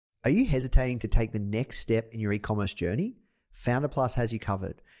Are you hesitating to take the next step in your e-commerce journey? Founder Plus has you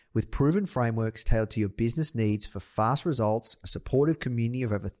covered. With proven frameworks tailored to your business needs for fast results, a supportive community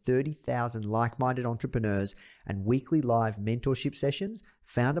of over 30,000 like-minded entrepreneurs, and weekly live mentorship sessions,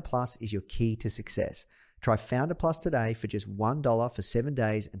 Founder Plus is your key to success. Try Founder Plus today for just $1 for 7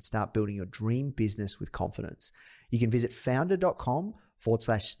 days and start building your dream business with confidence. You can visit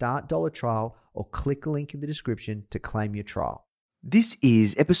founder.com/start $1 or click the link in the description to claim your trial. This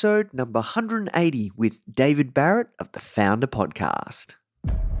is episode number 180 with David Barrett of the Founder Podcast.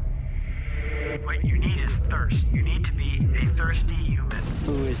 What you need is thirst. You need to be a thirsty human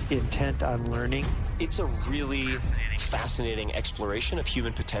who is intent on learning. It's a really fascinating exploration of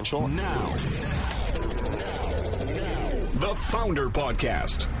human potential. Now, the Founder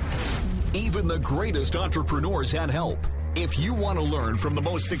Podcast. Even the greatest entrepreneurs had help. If you want to learn from the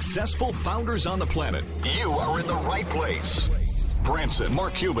most successful founders on the planet, you are in the right place. Branson,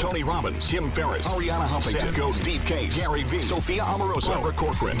 Mark Cuban, Tony Robbins, Tim Ferriss, Ariana Huffington, Seth Godin, Steve Case, Gary Vee, Sophia Amoruso, Barbara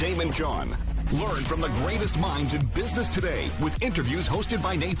Corcoran, Damon John. Learn from the greatest minds in business today with interviews hosted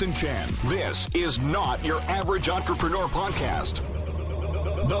by Nathan Chan. This is not your average entrepreneur podcast.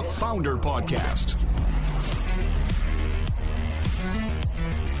 The Founder Podcast.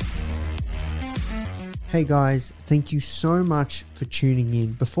 Hey guys, thank you so much for tuning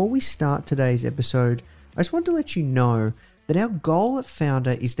in. Before we start today's episode, I just want to let you know that our goal at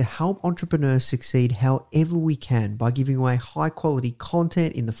Founder is to help entrepreneurs succeed however we can by giving away high quality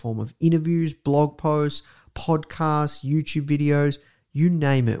content in the form of interviews, blog posts, podcasts, YouTube videos, you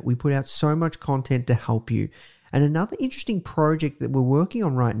name it. We put out so much content to help you. And another interesting project that we're working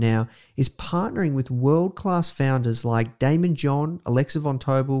on right now is partnering with world-class founders like Damon John, Alexa Von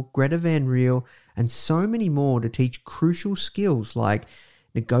Tobel, Greta Van Riel, and so many more to teach crucial skills like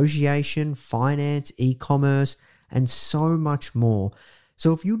negotiation, finance, e-commerce, and so much more.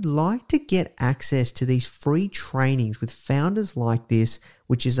 So if you'd like to get access to these free trainings with founders like this,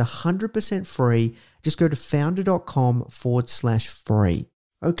 which is 100% free, just go to founder.com/free.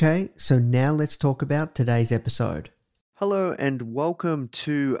 Okay, so now let's talk about today's episode. Hello and welcome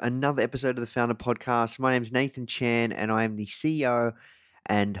to another episode of the Founder Podcast. My name is Nathan Chan and I am the CEO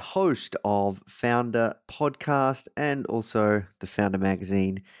and host of Founder Podcast and also the Founder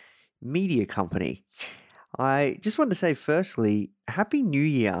Magazine media company. I just wanted to say firstly, Happy New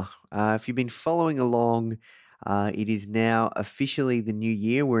Year. If you've been following along, it is now officially the new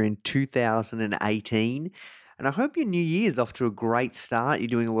year. We're in 2018. And I hope your new year is off to a great start. You're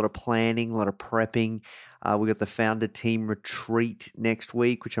doing a lot of planning, a lot of prepping. We got the Founder Team Retreat next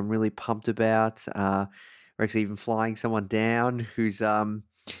week, which I'm really pumped about. We're actually even flying someone down who's going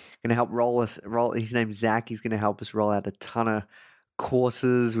to help roll. His name's Zach. He's going to help us roll out a ton of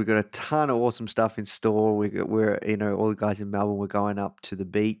courses. We've got a ton of awesome stuff in store. We're all the guys in Melbourne, we're going up to the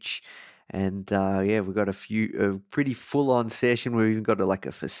beach. And we've got a pretty full-on session. We've even got a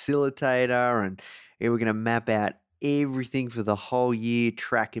facilitator, and we're going to map out everything for the whole year,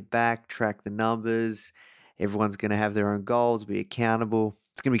 track it back, track the numbers. Everyone's going to have their own goals, be accountable.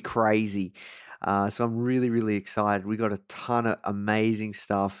 It's going to be crazy. So I'm really, really excited. We got a ton of amazing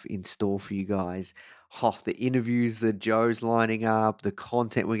stuff in store for you guys. The interviews that Joe's lining up, the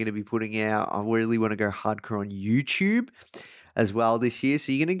content we're going to be putting out. I really want to go hardcore on YouTube as well this year.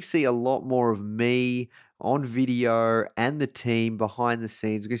 So you're going to see a lot more of me on video and the team behind the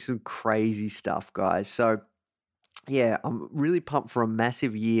scenes. We're going to see some crazy stuff, guys. So yeah, I'm really pumped for a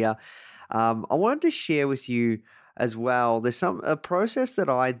massive year. I wanted to share with you as well. There's a process that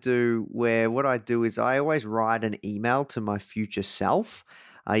I do where what I do is I always write an email to my future self.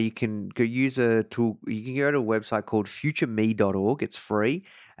 You can go use a tool. You can go to a website called futureme.org. It's free.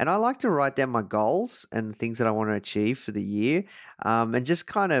 And I like to write down my goals and things that I want to achieve for the year. And just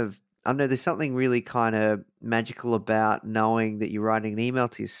kind of, I know there's something really kind of magical about knowing that you're writing an email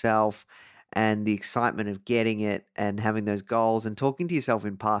to yourself and the excitement of getting it and having those goals and talking to yourself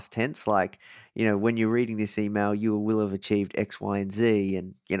in past tense. Like, when you're reading this email, you will have achieved X, Y, and Z.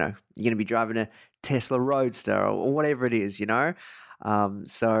 And, you're going to be driving a Tesla Roadster or whatever it is,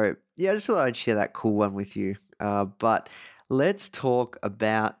 So yeah, I just thought I'd share that cool one with you. But let's talk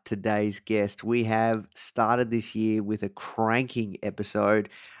about today's guest. We have started this year with a cranking episode.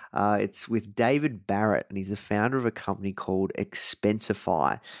 It's with David Barrett, and he's the founder of a company called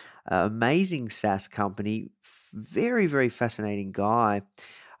Expensify. Amazing SaaS company, very, very fascinating guy.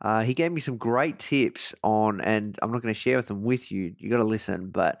 He gave me some great tips on, and I'm not going to share them with you. You got to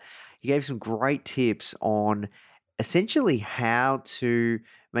listen, but he gave some great tips on essentially how to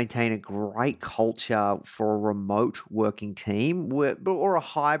maintain a great culture for a remote working team or a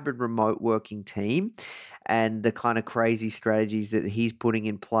hybrid remote working team. and the kind of crazy strategies that he's putting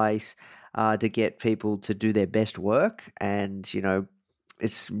in place to get people to do their best work. And,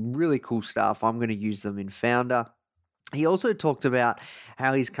 it's really cool stuff. I'm going to use them in Founder. He also talked about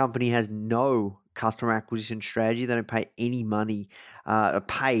how his company has no customer acquisition strategy. They don't pay any money, a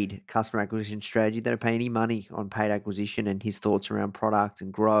paid customer acquisition strategy. They don't pay any money on paid acquisition, and his thoughts around product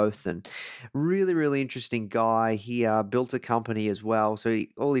and growth. And really, really interesting guy. He built a company as well. So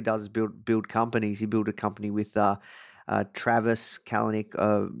all he does is build companies. He built a company with Travis Kalanick,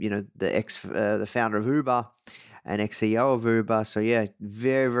 the founder of Uber and ex-CEO of Uber. So yeah,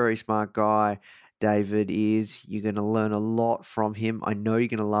 very, very smart guy. David is. You're going to learn a lot from him. I know you're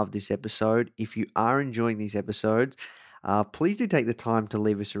going to love this episode. If you are enjoying these episodes, please do take the time to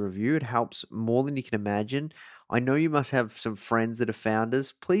leave us a review. It helps more than you can imagine. I know you must have some friends that are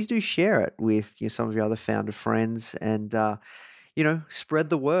founders. Please do share it with some of your other founder friends and,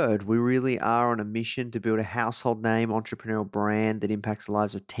 spread the word. We really are on a mission to build a household name entrepreneurial brand that impacts the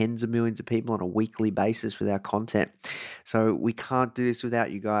lives of tens of millions of people on a weekly basis with our content. So we can't do this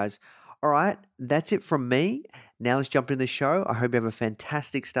without you guys. All right, that's it from me. Now let's jump into the show. I hope you have a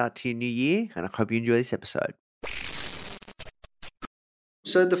fantastic start to your new year, and I hope you enjoy this episode.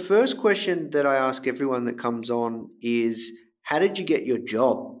 So the first question that I ask everyone that comes on is, how did you get your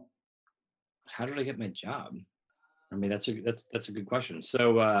job? How did I get my job? I mean, that's a good question.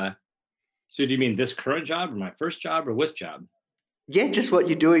 So do you mean this current job or my first job or which job? Yeah, just what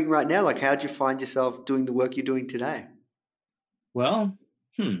you're doing right now. Like, how'd you find yourself doing the work you're doing today? Well,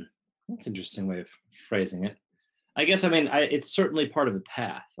 that's an interesting way of phrasing it. I guess, it's certainly part of the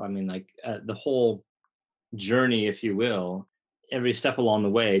path. The whole journey, if you will, every step along the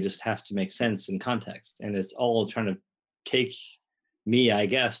way just has to make sense in context. And it's all trying to take me, I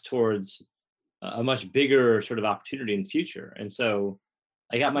guess, towards a much bigger sort of opportunity in the future. And so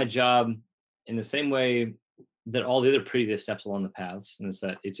I got my job in the same way that all the other previous steps along the paths, and it's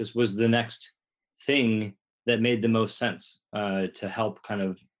that it just was the next thing that made the most sense to help kind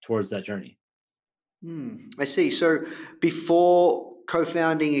of towards that journey. I see. So before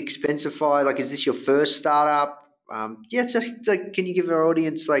co-founding Expensify, is this your first startup? Just can you give our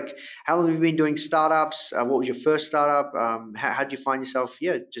audience, how long have you been doing startups? What was your first startup? How did you find yourself,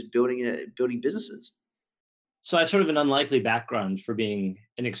 just building businesses? So I have sort of an unlikely background for being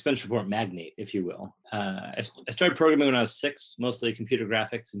an expense report magnate, if you will. I started programming when I was 6, mostly computer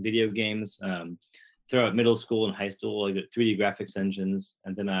graphics and video games. Throughout middle school and high school, I did 3D graphics engines,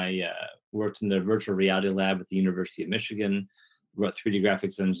 and then I worked in the virtual reality lab at the University of Michigan, wrote 3D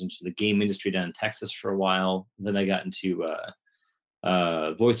graphics engines to the game industry down in Texas for a while. Then I got into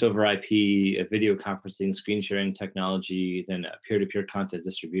voice over IP, video conferencing, screen sharing technology, then peer-to-peer content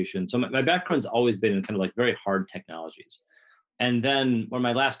distribution. So my background's always been in kind of very hard technologies. And then when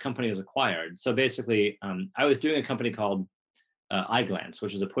my last company was acquired, so basically I was doing a company called iGlance,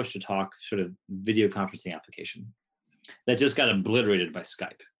 which is a push-to-talk sort of video conferencing application that just got obliterated by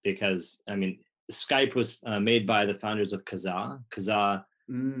Skype because, Skype was made by the founders of Kazaa. Kazaa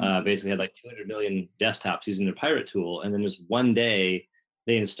basically had 200 million desktops using their pirate tool, and then just one day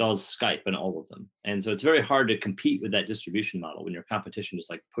they installed Skype on all of them. And so it's very hard to compete with that distribution model when your competition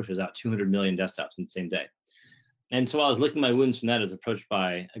just pushes out 200 million desktops in the same day. And so while I was licking my wounds from that, I was approached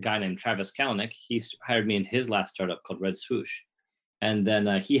by a guy named Travis Kalanick. He hired me in his last startup called Red Swoosh. And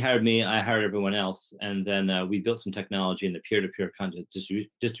then he hired me, I hired everyone else. And then we built some technology in the peer-to-peer content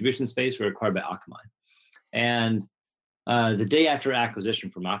distribution space. We were acquired by Akamai. And the day after acquisition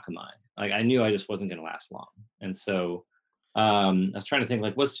from Akamai, I knew I just wasn't going to last long. And so I was trying to think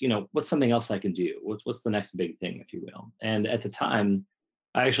what's something else I can do? What's the next big thing, if you will? And at the time,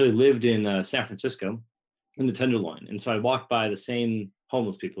 I actually lived in San Francisco in the Tenderloin. And so I walked by the same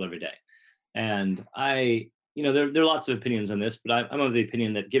homeless people every day. And there are lots of opinions on this, but I'm of the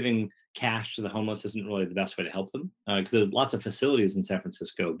opinion that giving cash to the homeless isn't really the best way to help them because there's lots of facilities in San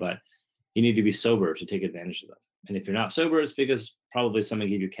Francisco, but you need to be sober to take advantage of them. And if you're not sober, it's because probably someone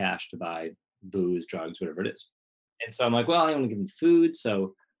gave you cash to buy booze, drugs, whatever it is. And so I'm I want to give them food.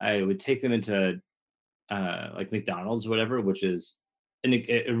 So I would take them into McDonald's or whatever, which is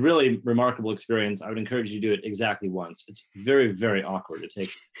a really remarkable experience. I would encourage you to do it exactly once. It's very, very awkward to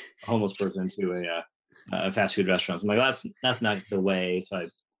take a homeless person to a fast food restaurant. So I'm that's not the way. So I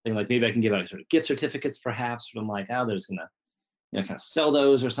think maybe I can give out sort of gift certificates perhaps. But I'm they're just gonna kind of sell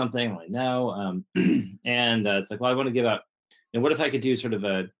those or something. I'm no. And it's I want to give out. What if I could do sort of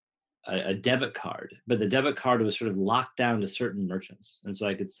a debit card, but the debit card was sort of locked down to certain merchants, and so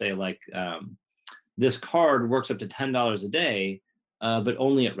I could say this card works up to $10 a day. but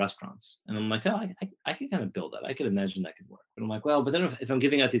only at restaurants. And I'm like, oh, I could kind of build that. I could imagine that could work. But I'm like, well, but then if I'm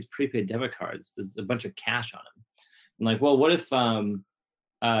giving out these prepaid debit cards, there's a bunch of cash on them. I'm like, well, what if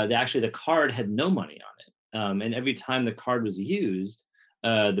the card had no money on it? And every time the card was used,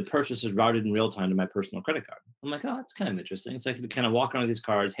 the purchase is routed in real time to my personal credit card. I'm like, oh, that's kind of interesting. So I could kind of walk around with these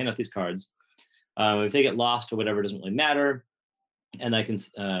cards, hand out these cards. If they get lost or whatever, it doesn't really matter. And I can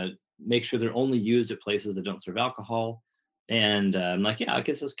make sure they're only used at places that don't serve alcohol. And I'm like, yeah, I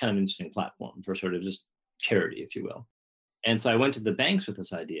guess that's kind of an interesting platform for sort of just charity, if you will. And so I went to the banks with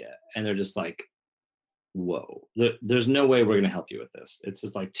this idea, and they're just like, whoa, there's no way we're going to help you with this. It's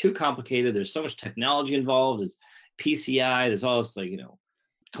just like too complicated. There's so much technology involved. There's PCI. There's all this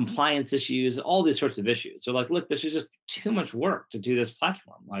compliance issues, all these sorts of issues. So like, look, this is just too much work to do this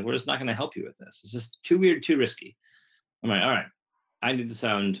platform. Like, we're just not going to help you with this. It's just too weird, too risky. I'm like, all right, I need to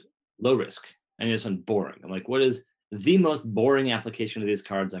sound low risk. I need to sound boring. I'm like, what is the most boring application of these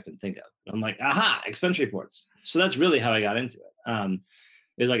cards I can think of? And I'm like, aha, expense reports. So that's really how I got into it.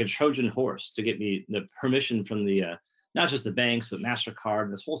 It was like a Trojan horse to get me the permission from the, not just the banks, but MasterCard,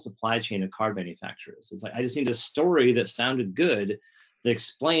 this whole supply chain of card manufacturers. It's like, I just need a story that sounded good, that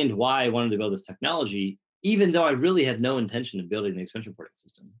explained why I wanted to build this technology, even though I really had no intention of building the expense reporting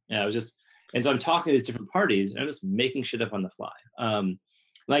system. Yeah, and so I'm talking to these different parties, and I'm just making shit up on the fly. I'm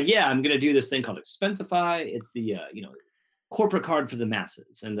going to do this thing called Expensify. It's the, corporate card for the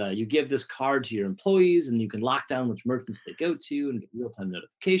masses. And you give this card to your employees, and you can lock down which merchants they go to and get real-time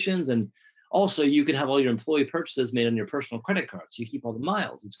notifications. And also you can have all your employee purchases made on your personal credit card. So you keep all the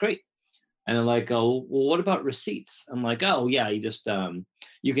miles. It's great. And they're like, oh, well, what about receipts? I'm like, oh yeah, you just,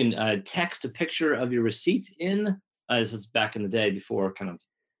 you can text a picture of your receipts in, this is back in the day before kind of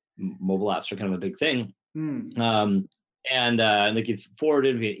mobile apps are kind of a big thing. And they could forward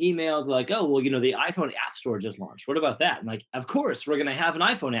it via email. They're like, oh, well, the iPhone App Store just launched. What about that? I'm like, of course, we're going to have an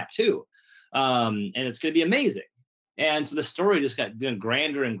iPhone app too. And it's going to be amazing. And so the story just got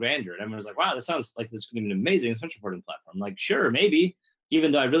grander and grander. And everyone was like, wow, this sounds like this is going to be an amazing expense reporting platform. I'm like, sure, maybe,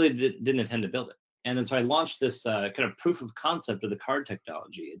 even though I really didn't intend to build it. And then so I launched this kind of proof of concept of the card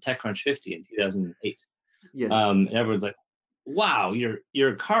technology at TechCrunch 50 in 2008. Yes. And everyone's like, wow,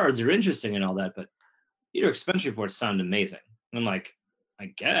 your cards are interesting and all that, but your expense reports sound amazing. And I'm like, I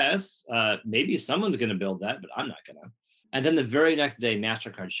guess maybe someone's going to build that, but I'm not going to. And then the very next day,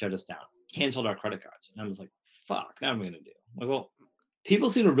 MasterCard shut us down, canceled our credit cards. And I was like, fuck, now what am I going to do? I'm like, well, people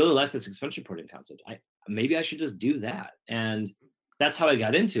seem to really like this expense reporting concept. Maybe I should just do that. And that's how I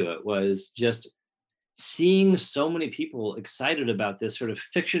got into it, was just seeing so many people excited about this sort of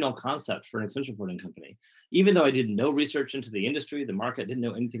fictional concept for an expense reporting company. Even though I did no research into the industry, the market, didn't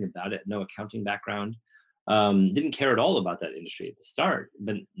know anything about it, no accounting background. Didn't care at all about that industry at the start,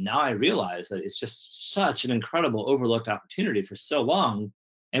 but now I realize that it's just such an incredible overlooked opportunity for so long,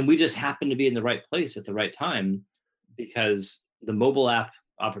 and we just happened to be in the right place at the right time, because the mobile app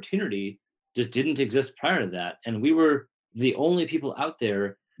opportunity just didn't exist prior to that, and we were the only people out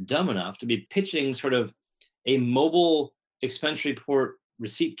there dumb enough to be pitching sort of a mobile expense report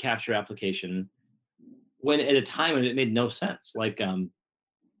receipt capture application when at a time when it made no sense. Like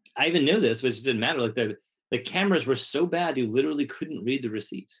I even knew this, which didn't matter. Like the cameras were so bad, you literally couldn't read the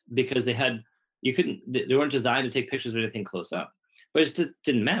receipts because they weren't designed to take pictures of anything close up, but it just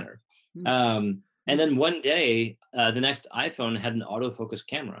didn't matter. And then one day, the next iPhone had an autofocus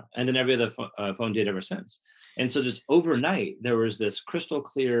camera, and then every other phone did ever since. And so just overnight, there was this crystal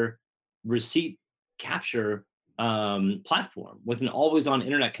clear receipt capture platform with an always-on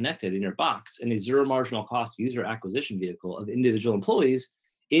internet connected in your box and a zero marginal cost user acquisition vehicle of individual employees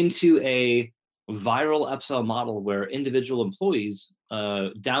into a viral upsell model where individual employees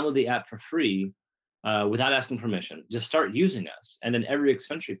download the app for free without asking permission, just start using us. And then every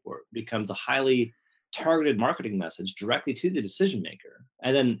expense report becomes a highly targeted marketing message directly to the decision maker.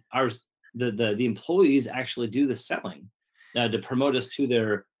 And then the employees actually do the selling to promote us to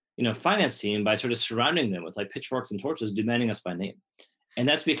their finance team by sort of surrounding them with like pitchforks and torches, demanding us by name. And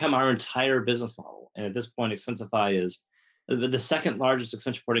that's become our entire business model. And at this point, Expensify is the second largest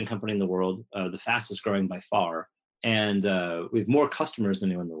expense reporting company in the world, the fastest growing by far. And we have more customers than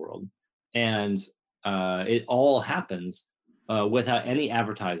anyone in the world. And it all happens without any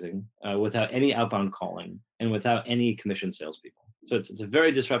advertising, without any outbound calling, and without any commission salespeople. So it's a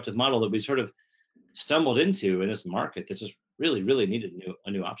very disruptive model that we sort of stumbled into in this market that just really, really needed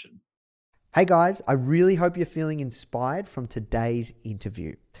a new option. Hey guys, I really hope you're feeling inspired from today's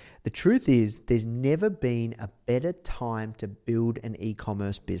interview. The truth is, there's never been a better time to build an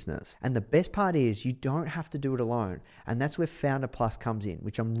e-commerce business. And the best part is you don't have to do it alone. And that's where Founder Plus comes in,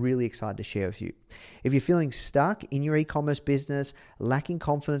 which I'm really excited to share with you. If you're feeling stuck in your e-commerce business, lacking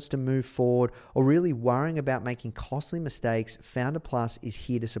confidence to move forward, or really worrying about making costly mistakes, Founder Plus is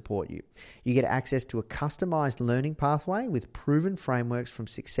here to support you. You get access to a customized learning pathway with proven frameworks from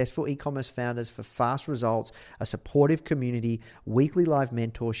successful e-commerce founders for fast results, a supportive community, weekly live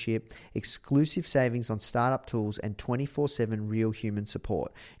mentorship, exclusive savings on startup tools, and 24/7 real human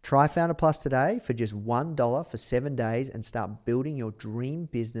support. Try Founder Plus today for just $1 for 7 days and start building your dream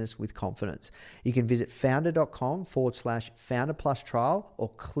business with confidence. You can visit founder.com/Founder Plus trial or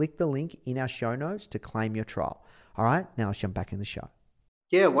click the link in our show notes to claim your trial. All right, now let's jump back in the show.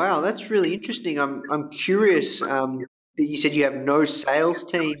 Yeah, wow, that's really interesting. I'm curious that you said you have no sales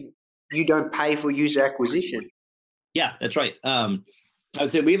team. You don't pay for user acquisition. Yeah, that's right. I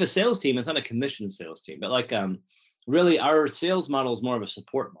would say we have a sales team. It's not a commission sales team, but really our sales model is more of a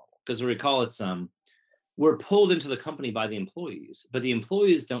support model, because recall it's we're pulled into the company by the employees, but the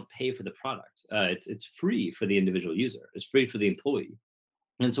employees don't pay for the product. It's free for the individual user. It's free for the employee,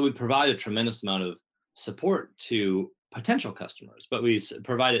 and so we provide a tremendous amount of support to potential customers, but we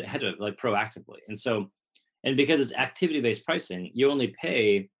provide it ahead of proactively. And because it's activity-based pricing, you only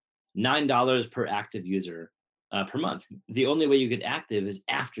pay $9 per active user per month. The only way you get active is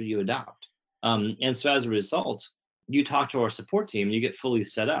after you adopt. And so as a result, you talk to our support team, you get fully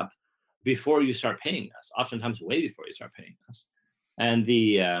set up before you start paying us, oftentimes way before you start paying us. And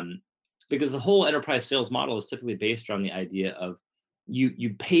because the whole enterprise sales model is typically based around the idea of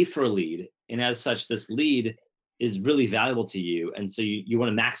you pay for a lead, and as such, this lead is really valuable to you. And so you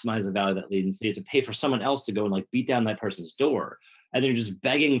want to maximize the value of that lead. And so you have to pay for someone else to go and beat down that person's door. And they're just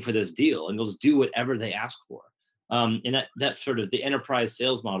begging for this deal, and they'll just do whatever they ask for. And that sort of the enterprise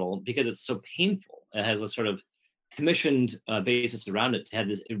sales model, because it's so painful, it has a sort of commissioned basis around it to have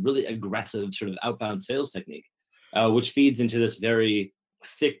this really aggressive sort of outbound sales technique, which feeds into this very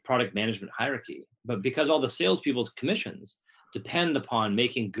thick product management hierarchy. But because all the salespeople's commissions depend upon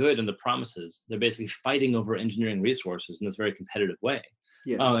making good on the promises, they're basically fighting over engineering resources in this very competitive way.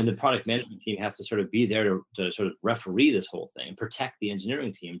 Yes. And the product management team has to sort of be there to sort of referee this whole thing and protect the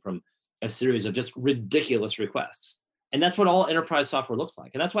engineering team from a series of just ridiculous requests. And that's what all enterprise software looks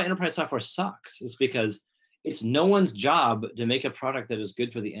like. And that's why enterprise software sucks, is because it's no one's job to make a product that is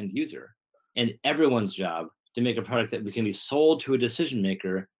good for the end user, and everyone's job to make a product that can be sold to a decision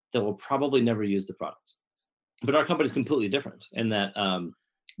maker that will probably never use the product. But our company is completely different in that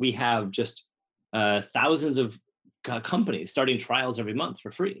we have just thousands of companies starting trials every month for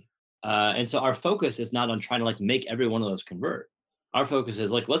free. And so our focus is not on trying to make every one of those convert. Our focus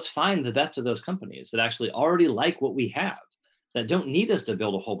is let's find the best of those companies that actually already like what we have, that don't need us to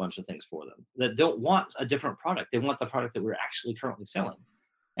build a whole bunch of things for them, that don't want a different product. They want the product that we're actually currently selling.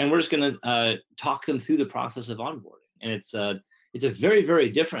 And we're just going to talk them through the process of onboarding. And it's a very, very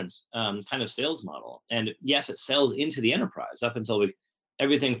different kind of sales model. And yes, it sells into the enterprise up until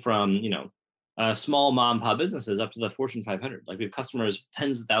everything from, small mom and pop businesses up to the Fortune 500. We have customers,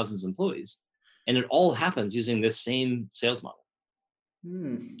 tens of thousands of employees, and it all happens using this same sales model.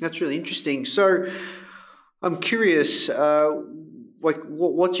 That's really interesting. So I'm curious,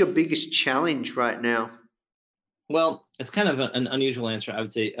 what's your biggest challenge right now? Well, it's kind of an unusual answer. I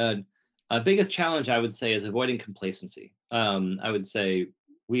would say a biggest challenge, I would say, is avoiding complacency. I would say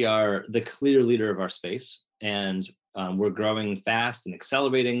we are the clear leader of our space, and we're growing fast and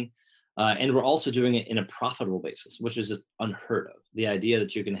accelerating. And we're also doing it in a profitable basis, which is just unheard of. The idea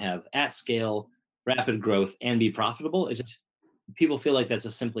that you can have at scale, rapid growth, and be profitable, people feel like that's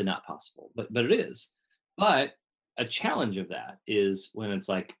just simply not possible, but it is. But a challenge of that is when it's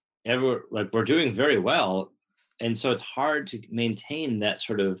we're doing very well, and so it's hard to maintain that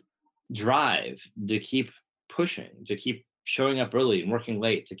sort of drive to keep pushing, to keep showing up early and working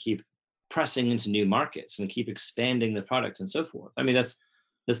late, to keep pressing into new markets and keep expanding the product and so forth. I mean, that's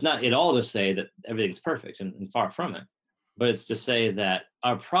not at all to say that everything's perfect, and far from it, but it's to say that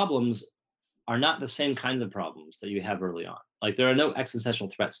our problems are not the same kinds of problems that you have early on. There are no existential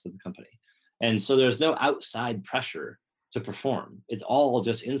threats to the company. And so there's no outside pressure to perform. It's all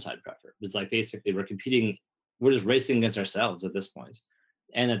just inside pressure. It's basically we're just racing against ourselves at this point.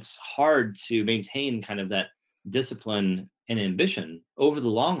 And it's hard to maintain kind of that discipline and ambition over the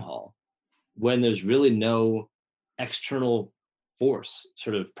long haul when there's really no external force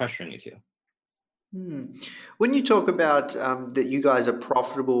sort of pressuring you to. When you talk about that you guys are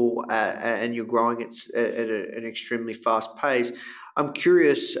profitable and you're growing at an extremely fast pace, I'm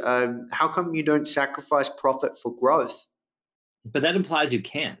curious, how come you don't sacrifice profit for growth? but that implies you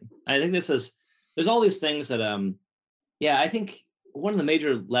can. I think there's all these things that, I think one of the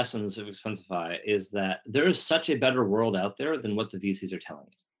major lessons of Expensify is that there is such a better world out there than what the VCs are telling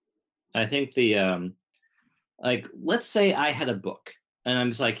you. I think let's say I had a book and I'm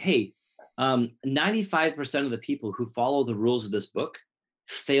just like, hey, 95% of the people who follow the rules of this book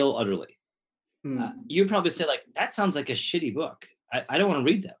fail utterly. You'd probably say, like, that sounds like a shitty book. I don't want to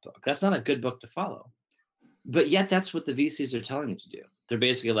read that book. That's not a good book to follow. But yet that's what the VCs are telling you to do. They're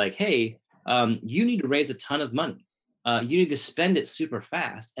basically like, hey, you need to raise a ton of money. You need to spend it super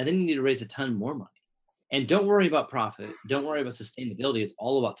fast, and then you need to raise a ton more money. And don't worry about profit. Don't worry about sustainability. It's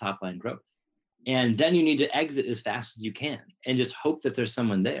all about top line growth. And then you need to exit as fast as you can and just hope that there's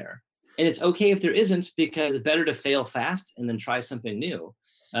someone there. And it's okay if there isn't, because it's better to fail fast and then try something new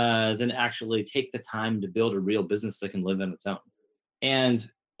than actually take the time to build a real business that can live on its own. And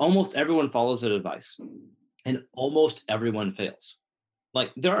almost everyone follows that advice, and almost everyone fails.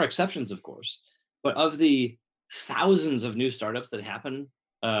 Like, there are exceptions, of course, but of the thousands of new startups that happen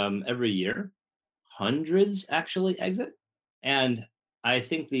every year, hundreds actually exit. And I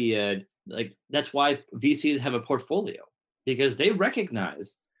think that's why VCs have a portfolio, because they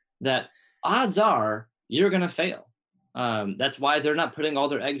recognize that odds are you're going to fail. That's why they're not putting all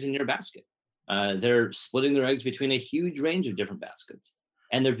their eggs in your basket. They're splitting their eggs between a huge range of different baskets,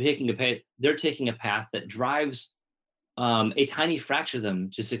 and they're taking a path that drives a tiny fraction of them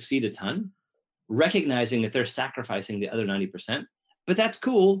to succeed a ton, recognizing that they're sacrificing the other 90%. But that's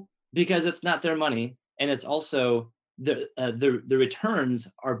cool, because it's not their money, and it's also the returns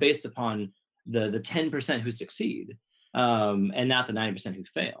are based upon the 10% who succeed, and not the 90% who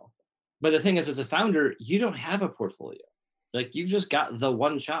fail. But the thing is, as a founder, you don't have a portfolio. Like, you've just got the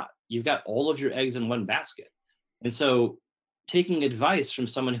one shot. You've got all of your eggs in one basket. And so taking advice from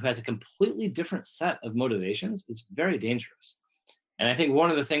someone who has a completely different set of motivations is very dangerous. And I think one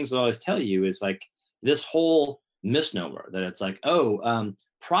of the things I always tell you is, like, this whole misnomer that it's like,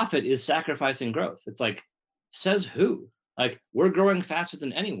 profit is sacrificing growth. It's like, says who? Like, we're growing faster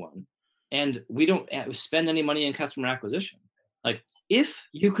than anyone, and we don't spend any money in customer acquisition. Like, if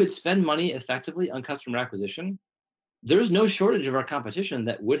you could spend money effectively on customer acquisition, there's no shortage of our competition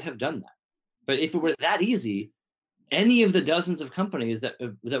that would have done that. But if it were that easy, any of the dozens of companies that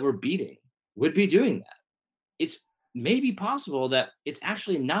we're beating would be doing that. It's maybe possible that it's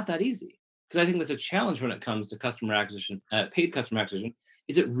actually not that easy, because I think that's a challenge when it comes to customer acquisition, paid customer acquisition,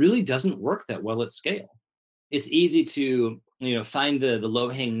 is it really doesn't work that well at scale. It's easy to find the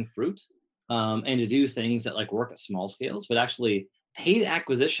low-hanging fruit and to do things that like work at small scales, but actually paid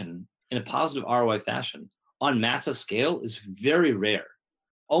acquisition in a positive ROI fashion on massive scale is very rare.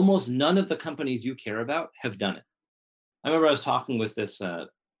 Almost none of the companies you care about have done it. I remember I was talking with this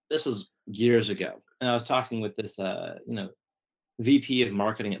was years ago, and I was talking with this VP of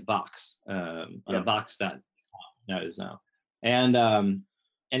marketing at Box, Box.com that is now, and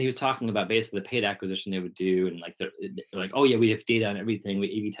he was talking about basically the paid acquisition they would do, and like they're like, oh yeah, we have data on everything, we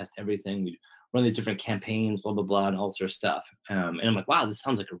A/B test everything, we run these different campaigns, blah blah blah, and all sort of stuff. And I'm like, wow, this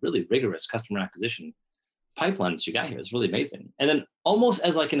sounds like a really rigorous customer acquisition pipeline that you got here. It's really amazing. And then almost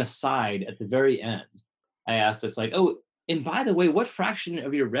as like an aside at the very end, I asked, it's like, oh, and by the way, what fraction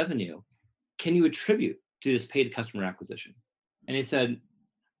of your revenue can you attribute to this paid customer acquisition? And he said,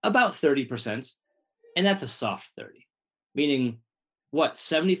 about 30%. And that's a soft 30, meaning what,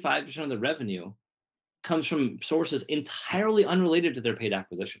 75% of the revenue comes from sources entirely unrelated to their paid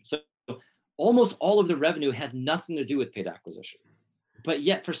acquisition. So almost all of the revenue had nothing to do with paid acquisition. But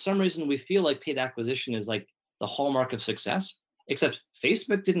yet, for some reason, we feel like paid acquisition is like the hallmark of success, except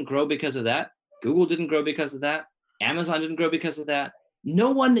Facebook didn't grow because of that. Google didn't grow because of that. Amazon didn't grow because of that.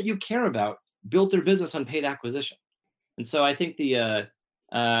 No one that you care about built their business on paid acquisition. And so I think the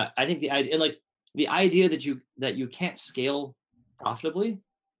idea that you can't scale profitably,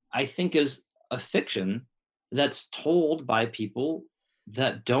 I think, is a fiction that's told by people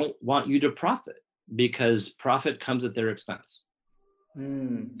that don't want you to profit, because profit comes at their expense.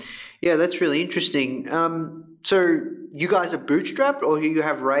 Yeah, that's really interesting. So you guys are bootstrapped, or you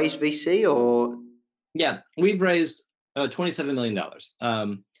have raised VC, or? Yeah, we've raised $27 million,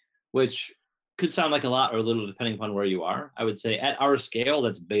 which could sound like a lot or a little depending upon where you are. I would say at our scale,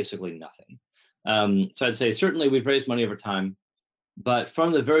 that's basically nothing. So I'd say certainly we've raised money over time, but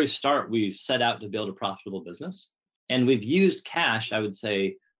from the very start, we set out to build a profitable business. And we've used cash, I would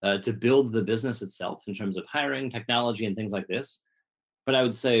say, to build the business itself in terms of hiring, technology, and things like this. But I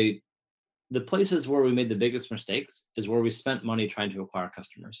would say the places where we made the biggest mistakes is where we spent money trying to acquire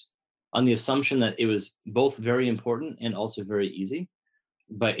customers on the assumption that it was both very important and also very easy,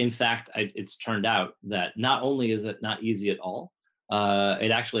 But in fact, it's turned out that not only is it not easy at all,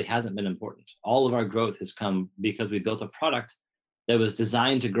 it actually hasn't been important. All of our growth has come because we built a product that was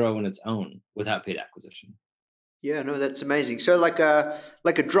designed to grow on its own without paid acquisition. Yeah, no, that's amazing. So like a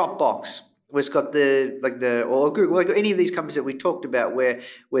Dropbox, where it's got or Google, like any of these companies that we talked about, where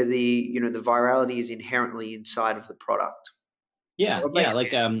the the virality is inherently inside of the product. Yeah, yeah.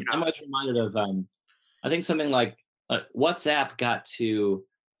 Like I'm always reminded of I think something like WhatsApp got to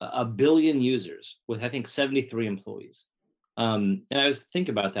 1 billion users with I think 73 employees. And I was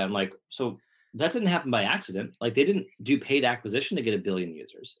thinking about that. I'm like, so that didn't happen by accident. Like they didn't do paid acquisition to get 1 billion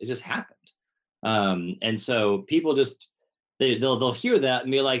users. It just happened. And so people just they'll hear that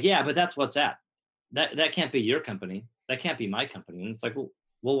and be like, yeah, but that's WhatsApp. That can't be your company. That can't be my company. And it's like,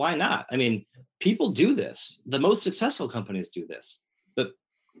 well, why not? I mean, people do this. The most successful companies do this, but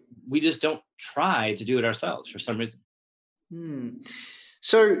we just don't try to do it ourselves for some reason.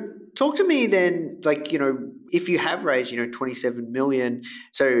 So talk to me then, like, if you have raised, 27 million,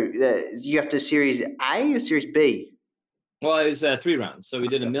 so you have to Series A or Series B? Well, it was 3 rounds. So we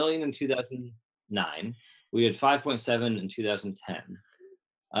did 1 million in 2009. We had 5.7 in 2010.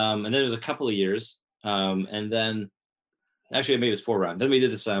 And then it was a couple of years. And then actually maybe it was 4 rounds. Then we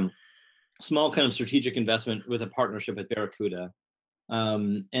did this small kind of strategic investment with a partnership with Barracuda.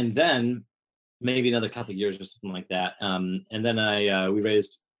 And then maybe another couple of years or something like that. And then we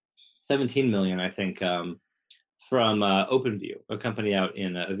raised 17 million, I think, from OpenView, a company out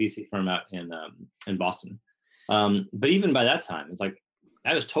in a VC firm out in Boston. But even by that time, it's like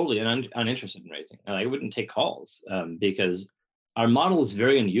I was totally uninterested in raising. I wouldn't take calls because our model is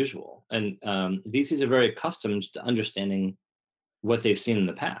very unusual, and VCs are very accustomed to understanding what they've seen in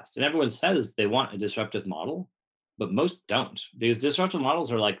the past. And everyone says they want a disruptive model, but most don't. These disruptive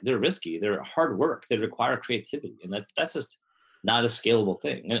models are they're risky, they're hard work, they require creativity, and that's just not a scalable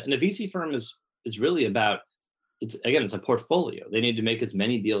thing. And a VC firm is really about it's a portfolio. They need to make as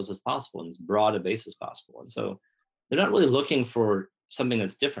many deals as possible and as broad a base as possible. And so they're not really looking for something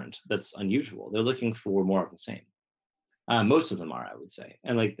that's different, that's unusual. They're looking for more of the same. Most of them are, I would say.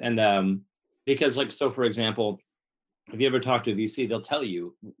 And because so for example, if you ever talk to a VC, they'll tell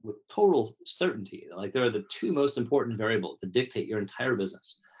you with total certainty, there are the 2 most important variables that dictate your entire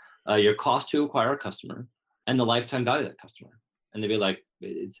business, your cost to acquire a customer and the lifetime value of that customer. And they'd be like,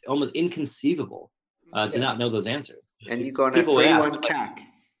 it's almost inconceivable to not know those answers. And you're going to 3-1 CAC.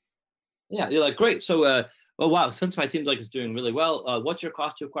 Yeah, you're like, great. So, oh wow, Expensify seems like it's doing really well. What's your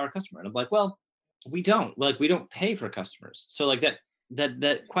cost to acquire a customer? And I'm like, well, we don't pay for customers. So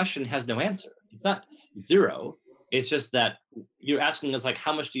that question has no answer. It's not 0. It's just that you're asking us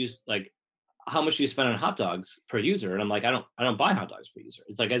how much do you spend on hot dogs per user? And I'm like, I don't buy hot dogs per user.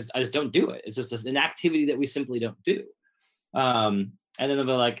 It's like I just don't do it. It's just an activity that we simply don't do. And then they'll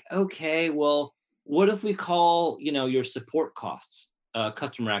be like, okay, well, what if we call your support costs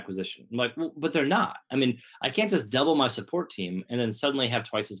customer acquisition? I'm like, well, but they're not. I mean, I can't just double my support team and then suddenly have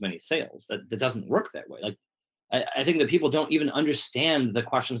twice as many sales. That doesn't work that way. I think that people don't even understand the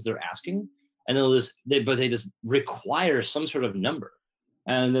questions they're asking, and they just require some sort of number.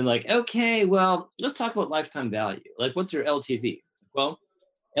 And then okay, well, let's talk about lifetime value. What's your LTV? Well,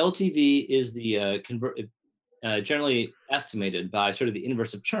 LTV is the generally estimated by sort of the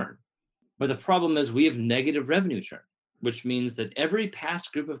inverse of churn. But the problem is we have negative revenue churn, which means that every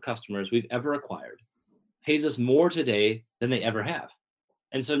past group of customers we've ever acquired pays us more today than they ever have.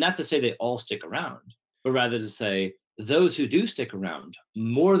 And so not to say they all stick around, but rather to say those who do stick around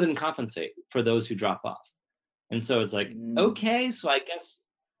more than compensate for those who drop off. And so it's okay, so I guess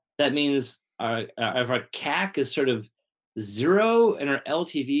that means our CAC is sort of 0 and our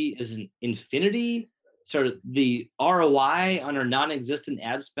LTV is an infinity. Sort of the ROI on our non-existent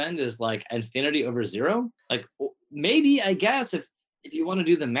ad spend is infinity over 0. Maybe, I guess, if you want to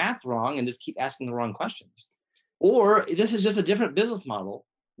do the math wrong and just keep asking the wrong questions, or this is just a different business model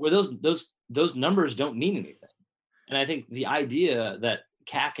where those numbers don't mean anything. And I think the idea that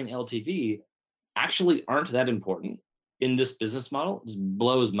CAC and LTV actually aren't that important in this business model just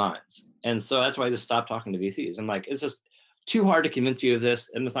blows minds. And so that's why I just stopped talking to VCs. I'm like, it's just too hard to convince you of this,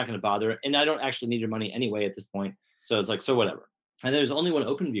 and it's not going to bother. And I don't actually need your money anyway at this point. So it's so whatever. And there's only when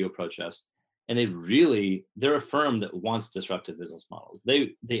OpenView approached us, and they're a firm that wants disruptive business models.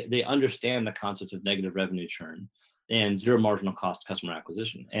 They understand the concept of negative revenue churn and 0 marginal cost customer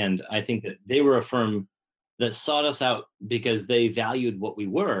acquisition. And I think that they were a firm that sought us out because they valued what we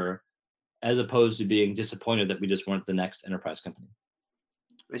were, as opposed to being disappointed that we just weren't the next enterprise company.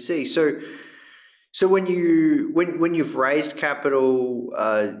 I see. So when you've raised capital,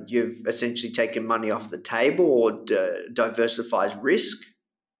 you've essentially taken money off the table or diversifies risk.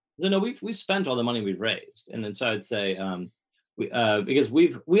 So no, we've spent all the money we've raised, and then so I'd say because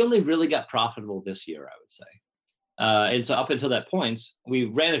we only really got profitable this year, I would say. And so up until that point, we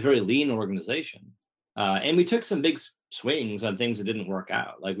ran a very lean organization, and we took some big swings on things that didn't work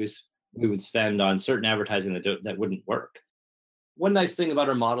out. Like we would spend on certain advertising that wouldn't work. One nice thing about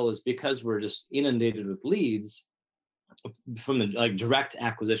our model is because we're just inundated with leads from the like direct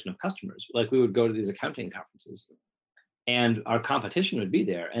acquisition of customers. Like we would go to these accounting conferences, and our competition would be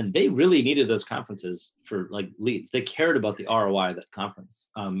there, and they really needed those conferences for like leads. They cared about the ROI of that conference.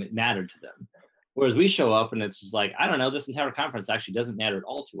 It mattered to them. Whereas we show up and it's just like, I don't know, this entire conference actually doesn't matter at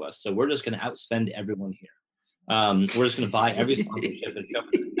all to us. So we're just going to outspend everyone here. We're just going to buy every sponsorship and show up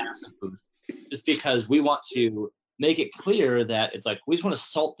at a massive booth just because we want to make it clear that it's like, we just want to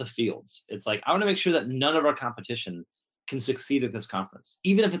salt the fields. It's like, I want to make sure that none of our competition can succeed at this conference,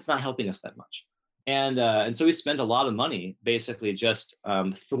 even if it's not helping us that much. And so we spent a lot of money basically just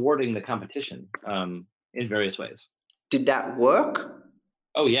thwarting the competition in various ways. Did that work?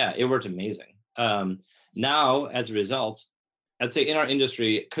 Oh yeah, it worked amazing. Now, as a result, I'd say in our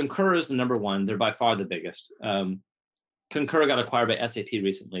industry, Concur is the number one. They're by far the biggest. Concur got acquired by SAP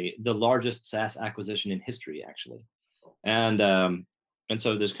recently, the largest SaaS acquisition in history, actually. And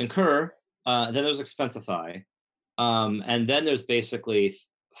so there's Concur, then there's Expensify, and then there's basically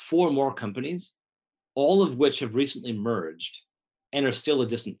 4 more companies, all of which have recently merged and are still a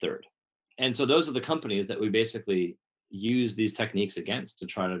distant third. And so those are the companies that we basically use these techniques against to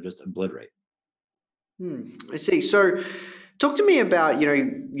try to just obliterate. I see. So talk to me about,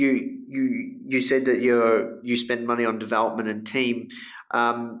 you said that you spend money on development and team.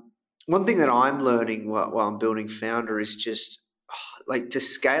 One thing that I'm learning while I'm building Founder is just like to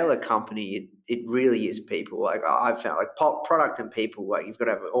scale a company, it really is people. Like I've found like product and people, like you've got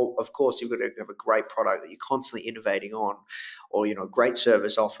to have, of course, you've got to have a great product that you're constantly innovating on, or, great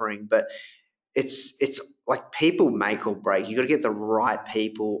service offering, but it's like people make or break. You got to get the right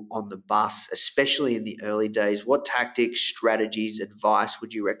people on the bus, especially in the early days. What tactics, strategies, advice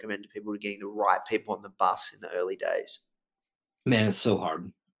would you recommend to people to getting the right people on the bus in the early days? Man, it's so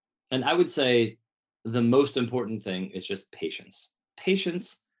hard. And I would say the most important thing is just patience.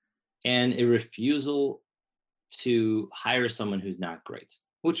 Patience and a refusal to hire someone who's not great,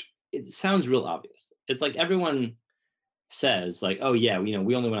 which it sounds real obvious. It's like everyone says like, oh yeah, we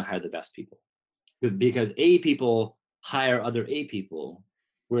only want to hire the best people. Because A people hire other A people,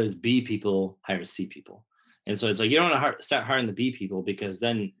 whereas B people hire C people. And so it's like, you don't want to start hiring the B people because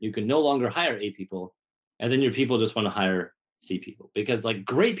then you can no longer hire A people. And then your people just want to hire C people because like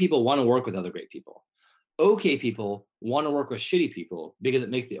great people want to work with other great people. Okay people want to work with shitty people because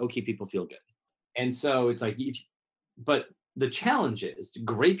it makes the okay people feel good. And so it's like, but the challenge is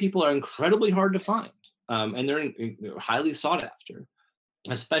great people are incredibly hard to find. And they're highly sought after.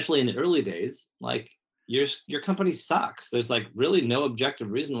 Especially in the early days, like your company sucks. There's like really no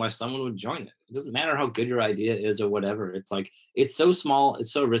objective reason why someone would join it. It doesn't matter how good your idea is or whatever. It's like, it's so small,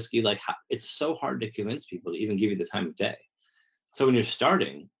 it's so risky. Like it's so hard to convince people to even give you the time of day. So when you're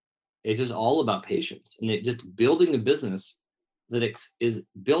starting, it's just all about patience and just building a business that is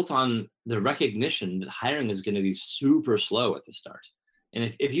built on the recognition that hiring is going to be super slow at the start.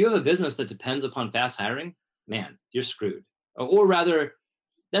 And if you have a business that depends upon fast hiring, man, you're screwed. Or rather,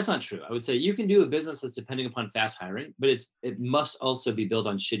 that's not true. I would say you can do a business that's depending upon fast hiring, but it must also be built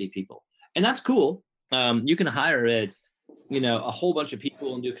on shitty people. And that's cool. You can hire a whole bunch of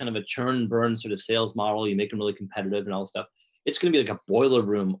people and do kind of a churn and burn sort of sales model. You make them really competitive and all this stuff. It's going to be like a boiler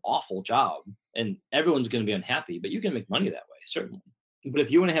room, awful job, and everyone's going to be unhappy, but you can make money that way, certainly. But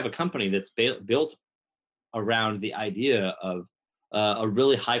if you want to have a company that's built around the idea of a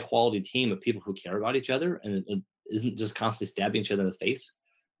really high quality team of people who care about each other and it isn't just constantly stabbing each other in the face,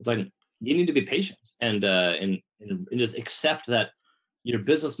 it's like you need to be patient and just accept that your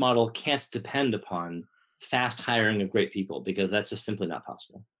business model can't depend upon fast hiring of great people because that's just simply not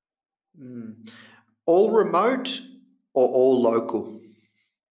possible. All remote or all local?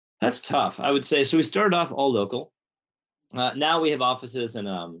 That's tough. I would say so. We started off all local. Now we have offices in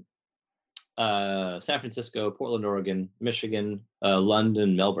San Francisco, Portland, Oregon, Michigan,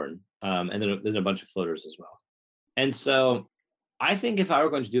 London, Melbourne, and then a bunch of floaters as well. And so I think if I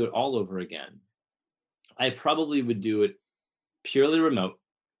were going to do it all over again, I probably would do it purely remote.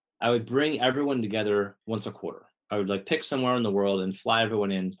 I would bring everyone together once a quarter. I would like pick somewhere in the world and fly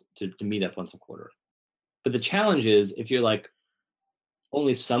everyone in to meet up once a quarter. But the challenge is if you're like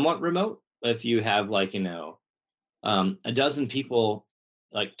only somewhat remote, if you have like, a dozen people,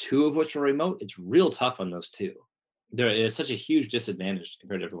 like 2 of which are remote, it's real tough on those 2. There is such a huge disadvantage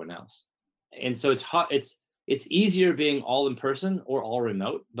compared to everyone else. And so it's hard. It's it's easier being all in person or all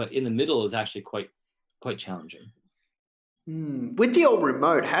remote, but in the middle is actually quite challenging. With the old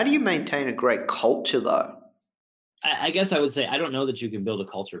remote, how do you maintain a great culture though? I guess I would say I don't know that you can build a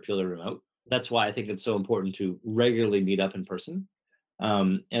culture purely remote. That's why I think it's so important to regularly meet up in person.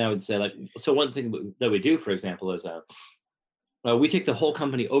 And I would say, like, so one thing that we do, for example, is we take the whole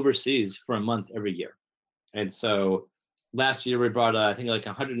company overseas for a month every year. And so last year we brought, I think like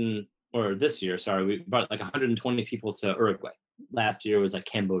 100, or this year, sorry, we brought like 120 people to Uruguay. Last year was like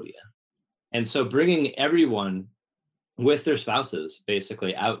Cambodia. And so bringing everyone with their spouses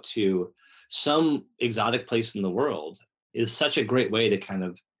basically out to some exotic place in the world is such a great way to kind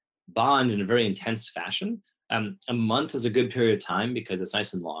of bond in a very intense fashion. A month is a good period of time because it's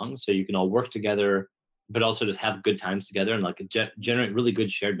nice and long, so you can all work together, but also just have good times together and like generate really good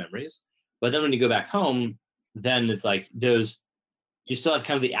shared memories. But then when you go back home, then it's like you still have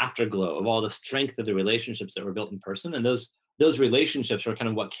kind of the afterglow of all the strength of the relationships that were built in person, and those relationships are kind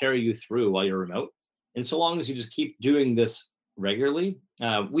of what carry you through while you're remote. And so long as you just keep doing this regularly,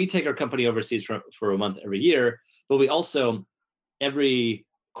 we take our company overseas for a month every year, but we also every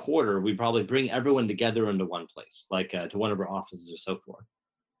quarter we probably bring everyone together into one place, like to one of our offices or so forth.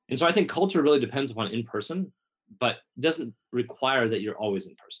 And so I think culture really depends upon in person, but doesn't require that you're always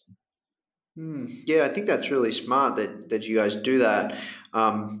in person. Yeah, I think that's really smart that you guys do that.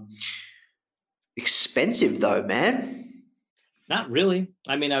 Expensive though, man. Not really.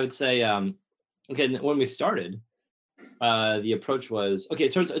 I mean, I would say, okay, when we started, the approach was, okay,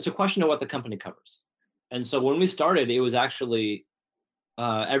 so it's a question of what the company covers. And so when we started, it was actually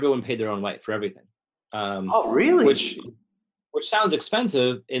everyone paid their own way for everything. Oh, really? Which sounds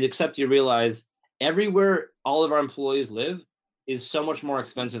expensive, and except you realize everywhere all of our employees live is so much more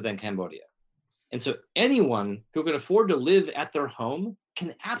expensive than Cambodia. And so anyone who can afford to live at their home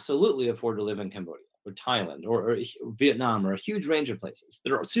can absolutely afford to live in Cambodia or Thailand or Vietnam or a huge range of places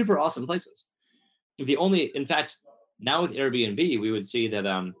that are super awesome places. In fact, now with Airbnb, we would see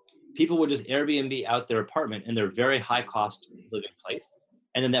that people would just Airbnb out their apartment in their very high cost living place.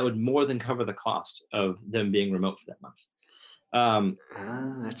 And then that would more than cover the cost of them being remote for that month.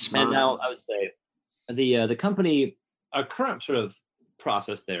 That's smart. And now I would say the company, our current sort of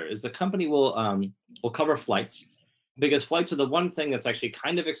process there is the company will cover flights, because flights are the one thing that's actually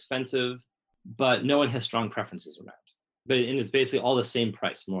kind of expensive, but no one has strong preferences around. And it's basically all the same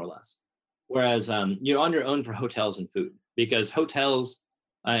price, more or less. Whereas you're on your own for hotels and food, because hotels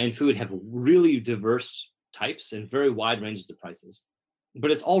and food have really diverse types and very wide ranges of prices.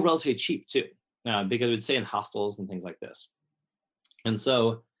 But it's all relatively cheap too, because it would stay in hostels and things like this. And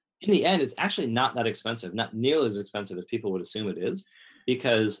so in the end, it's actually not that expensive, not nearly as expensive as people would assume it is,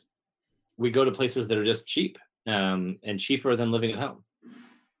 because we go to places that are just cheap and cheaper than living at home.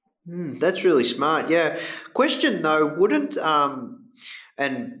 That's really smart. Yeah. Question though, wouldn't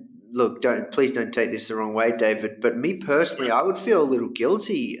and look, please don't take this the wrong way, David, but me personally, I would feel a little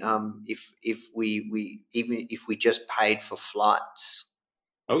guilty if we just paid for flights.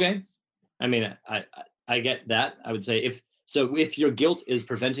 Okay. I mean, I get that. I would say if your guilt is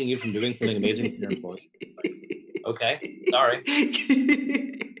preventing you from doing something amazing for your employees, okay, sorry.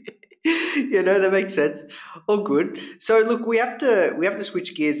 Yeah, no, that makes sense. All good. So look, we have to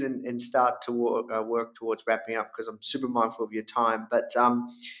switch gears and start to work towards wrapping up, because I'm super mindful of your time. But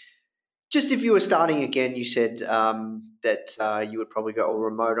just if you were starting again, you said that you would probably go all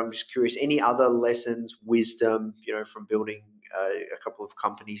remote. I'm just curious, any other lessons, wisdom, from building a couple of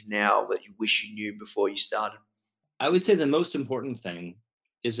companies now that you wish you knew before you started? I would say the most important thing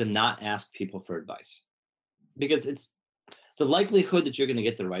is to not ask people for advice, because it's the likelihood that you're going to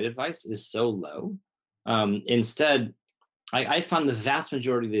get the right advice is so low. Instead, I found the vast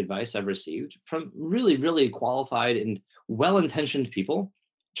majority of the advice I've received from really, really qualified and well-intentioned people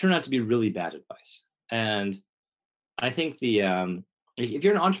turn out to be really bad advice. And I think if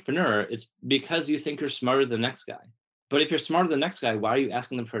you're an entrepreneur, it's because you think you're smarter than the next guy. But if you're smarter than the next guy, why are you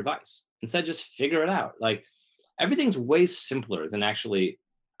asking them for advice? Instead, just figure it out. Like, everything's way simpler than actually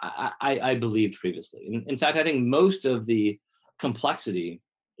I believed previously. In fact, I think most of the complexity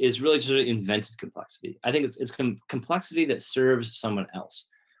is really sort of invented complexity. I think it's complexity that serves someone else.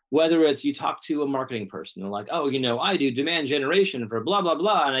 Whether it's you talk to a marketing person, they're like, oh, I do demand generation for blah, blah,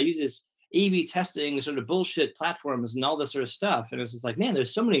 blah, and I use this A/B testing sort of bullshit platforms and all this sort of stuff. And it's just like, man,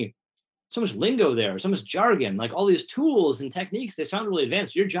 there's so much lingo there, so much jargon, like all these tools and techniques, they sound really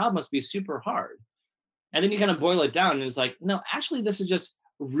advanced. Your job must be super hard. And then you kind of boil it down and it's like, no, actually, this is just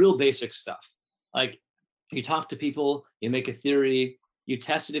real basic stuff. Like, you talk to people, you make a theory, you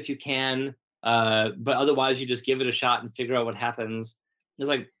test it if you can, but otherwise you just give it a shot and figure out what happens. It's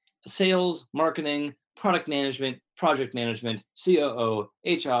like sales, marketing, product management, project management, COO,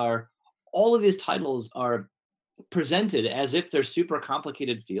 HR. All of these titles are presented as if they're super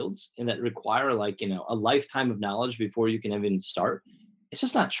complicated fields and that require like, a lifetime of knowledge before you can even start. It's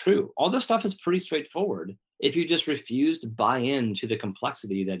just not true. All this stuff is pretty straightforward if you just refuse to buy into the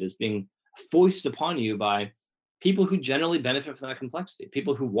complexity that is being foisted upon you by people who generally benefit from that complexity,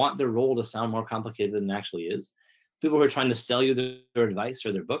 people who want their role to sound more complicated than it actually is, people who are trying to sell you their advice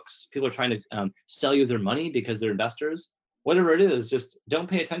or their books, people are trying to sell you their money because they're investors. Whatever it is, just don't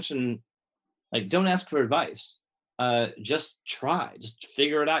pay attention. Like, don't ask for advice. Just try, just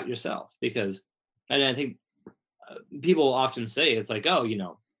figure it out yourself. Because, and I think people often say it's like, oh,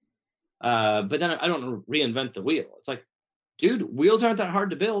 but then I don't reinvent the wheel. It's like, dude, wheels aren't that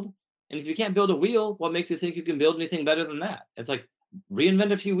hard to build. And if you can't build a wheel, what makes you think you can build anything better than that? It's like,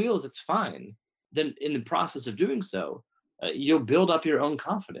 reinvent a few wheels, it's fine. Then in the process of doing so, you'll build up your own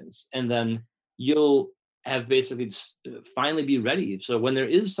confidence, and then you'll have basically finally be ready. So when there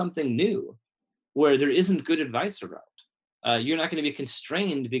is something new where there isn't good advice around, you're not going to be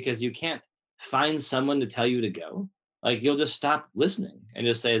constrained because you can't find someone to tell you to go. Like, you'll just stop listening and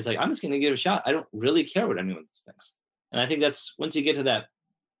just say, it's like, I'm just going to give it a shot. I don't really care what anyone thinks. And I think that's, once you get to that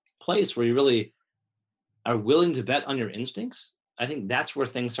place where you really are willing to bet on your instincts, I think that's where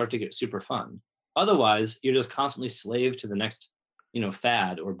things start to get super fun. Otherwise, you're just constantly slave to the next,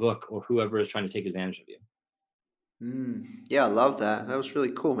 fad or book or whoever is trying to take advantage of you. Yeah, I love that. That was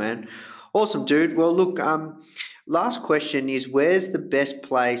really cool, man. Awesome, dude. Well, look, last question is, where's the best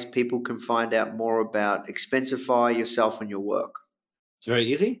place people can find out more about Expensify, yourself, and your work? It's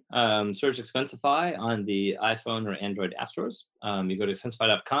very easy. Search Expensify on the iPhone or Android app stores. You go to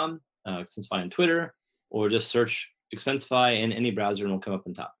Expensify.com, Expensify on Twitter, or just search Expensify in any browser and it'll come up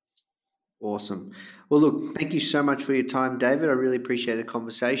on top. Awesome. Well, look, thank you so much for your time, David. I really appreciate the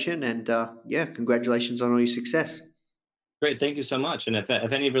conversation, and congratulations on all your success. Great. Thank you so much. And if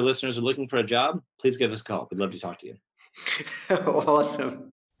any of your listeners are looking for a job, please give us a call. We'd love to talk to you.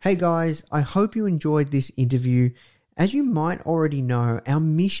 Awesome. Hey guys, I hope you enjoyed this interview. As you might already know, our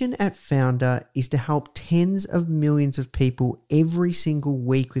mission at Foundr is to help tens of millions of people every single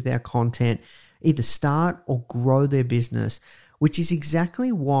week with our content, either start or grow their business, which is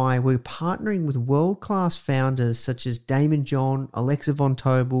exactly why we're partnering with world-class founders such as Damon John, Alexa Von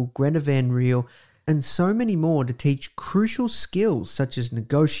Tobel, Greta Van Riel, and so many more to teach crucial skills such as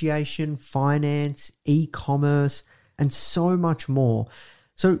negotiation, finance, e-commerce, and so much more.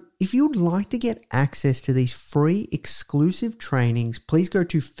 So if you'd like to get access to these free exclusive trainings, please go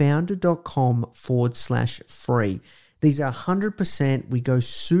to foundr.com/free. These are 100%. We go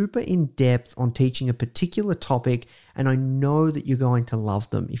super in depth on teaching a particular topic, and I know that you're going to love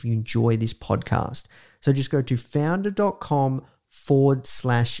them if you enjoy this podcast. So just go to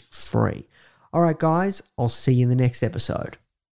foundr.com/free. All right, guys, I'll see you in the next episode.